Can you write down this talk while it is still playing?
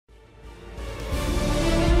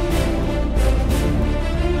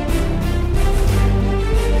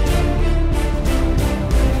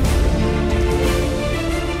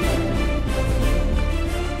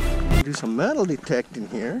some metal detecting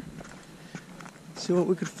here. See what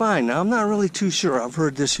we could find. Now, I'm not really too sure. I've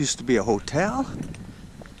heard this used to be a hotel.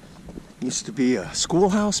 Used to be a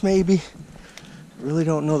schoolhouse, maybe. I really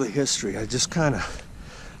don't know the history. I just kind of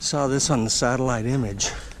saw this on the satellite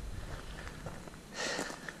image.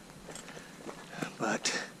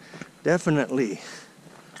 But definitely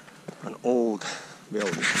an old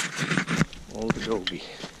building. Old Adobe.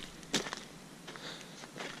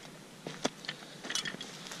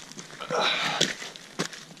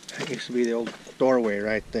 That used to be the old doorway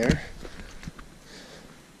right there.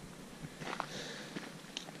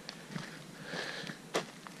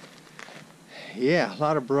 Yeah, a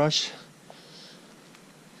lot of brush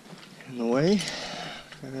in the way.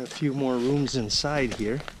 Got a few more rooms inside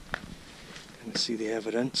here. You can see the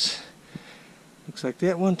evidence. Looks like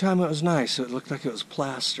that one time it was nice, so it looked like it was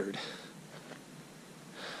plastered.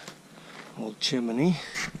 Old chimney.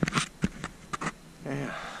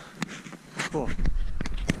 Yeah, cool.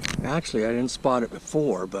 Actually, I didn't spot it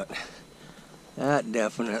before, but that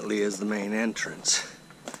definitely is the main entrance.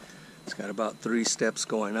 It's got about 3 steps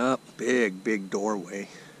going up. Big, big doorway.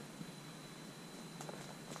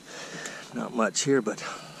 Not much here, but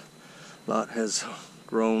a lot has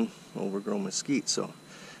grown, overgrown mesquite, so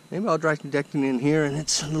maybe I'll try detecting in here, and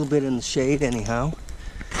it's a little bit in the shade anyhow.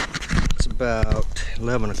 It's about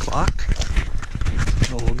 11 o'clock,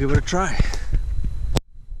 so we'll give it a try.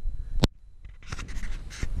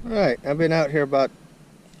 Alright, I've been out here about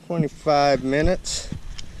 25 minutes.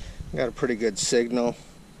 Got a pretty good signal.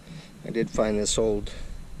 I did find this old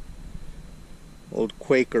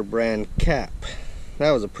Quaker brand cap.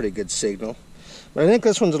 That was a pretty good signal. But I think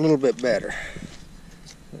this one's a little bit better.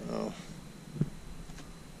 So,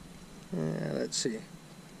 yeah, let's see.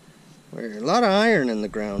 A lot of iron in the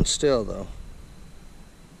ground still, though.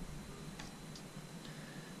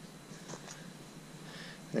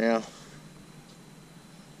 Yeah.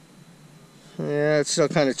 Yeah, it's still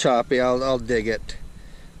kind of choppy. I'll dig it.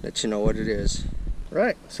 Let you know what it is.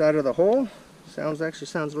 Right, side of the hole. Actually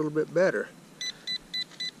sounds a little bit better.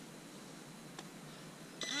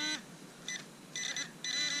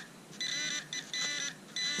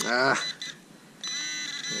 Ah,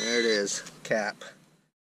 there it is, cap.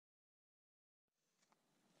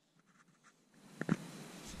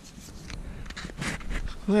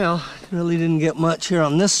 Well, really didn't get much here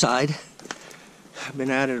on this side. I've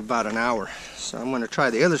been at it about an hour, so I'm going to try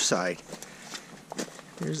the other side.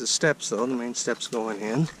 Here's the steps though, the main steps going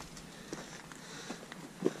in.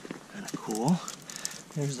 Kind of cool.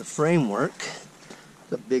 There's the framework.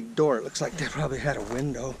 The big door. It looks like they probably had a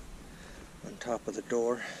window on top of the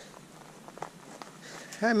door.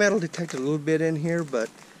 I metal detected a little bit in here, but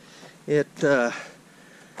it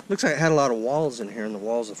looks like it had a lot of walls in here, and the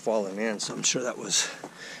walls have fallen in, so I'm sure that was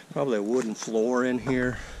probably a wooden floor in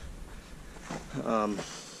here.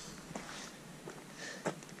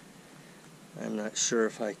 I'm not sure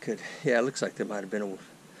if I could. Yeah, it looks like there might have been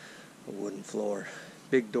a wooden floor.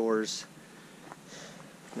 Big doors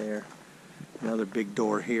there. Another big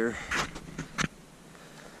door here.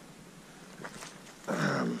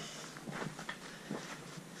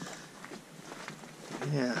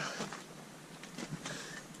 Yeah.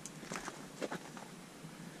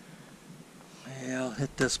 Yeah, I'll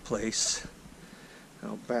hit this place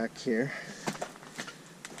out back here.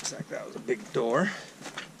 Looks like that was a big door.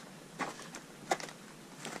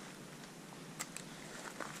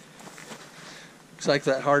 Looks like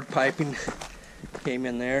that hard piping came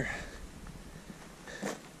in there.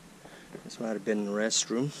 This might have been the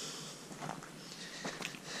restroom.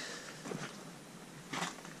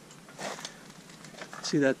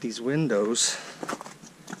 See that these windows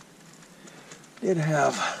did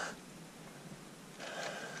have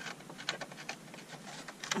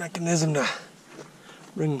a mechanism to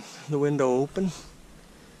bring the window open.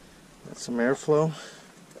 That's some airflow.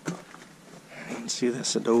 You can see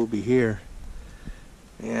this Adobe here.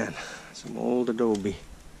 Man, some old Adobe.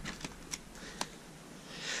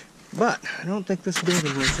 But I don't think this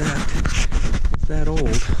building was that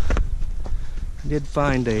old. I did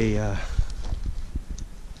find a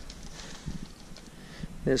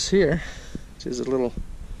this here, which is a little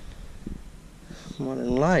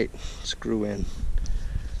modern light screw in.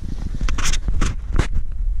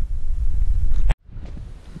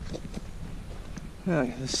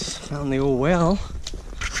 I just found the old well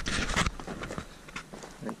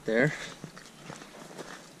right there.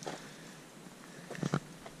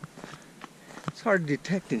 It's hard to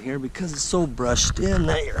detect in here because it's so brushed in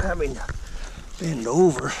that you're having to bend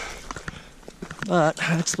over. But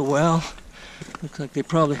that's the well. Looks like they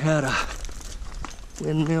probably had a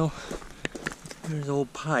windmill. There's an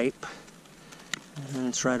old pipe. And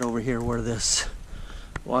it's right over here where this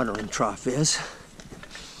watering trough is.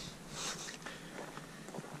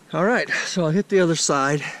 Alright, so I'll hit the other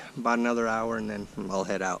side about another hour and then I'll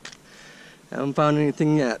head out. Haven't found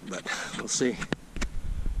anything yet, but we'll see.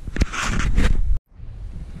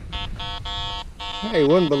 You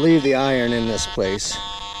wouldn't believe the iron in this place.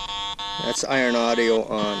 That's iron audio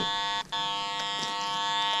on.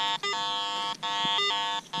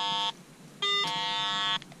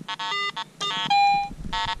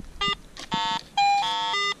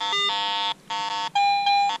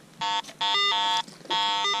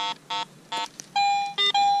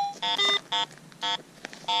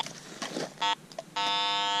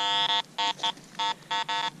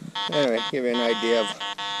 Anyway, give you an idea of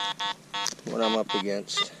what I'm up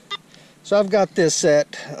against. So I've got this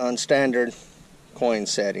set on standard coin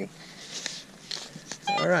setting.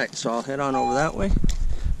 Alright, so I'll head on over that way.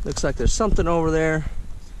 Looks like there's something over there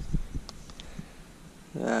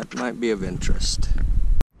that might be of interest.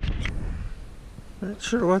 Not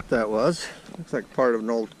sure what that was. Looks like part of an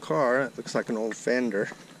old car. It looks like an old fender.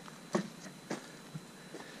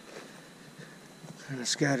 Kind of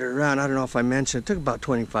scattered around. I don't know if I mentioned, it took about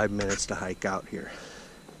 25 minutes to hike out here.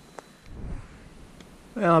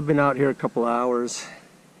 Well, I've been out here a couple hours.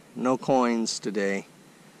 No coins today.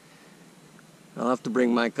 I'll have to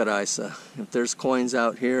bring my karaisa. If there's coins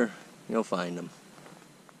out here, you'll find them.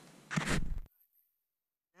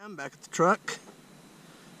 I'm back at the truck.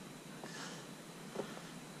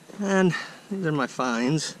 And these are my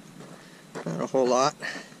finds. Not a whole lot.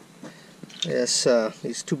 Yes,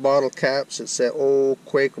 these 2 bottle caps. It's that old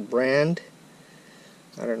Quaker brand.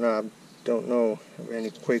 I don't know of any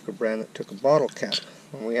Quaker brand that took a bottle cap.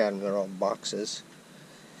 When we had them, they're all boxes.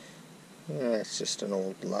 Yeah, it's just an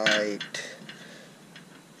old light.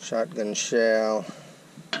 Shotgun shell.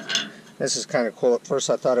 This is kind of cool. At first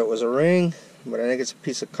I thought it was a ring, but I think it's a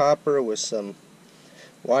piece of copper with some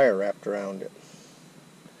wire wrapped around it.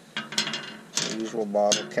 The usual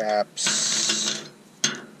bottle caps.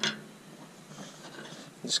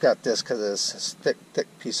 Just got this because it's this thick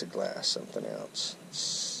piece of glass, something else.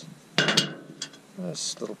 It's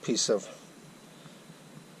this little piece of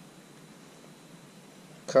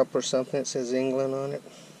cup or something. It says England on it.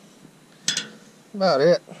 About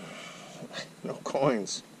it. No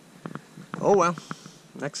coins. Oh well,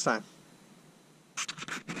 next time.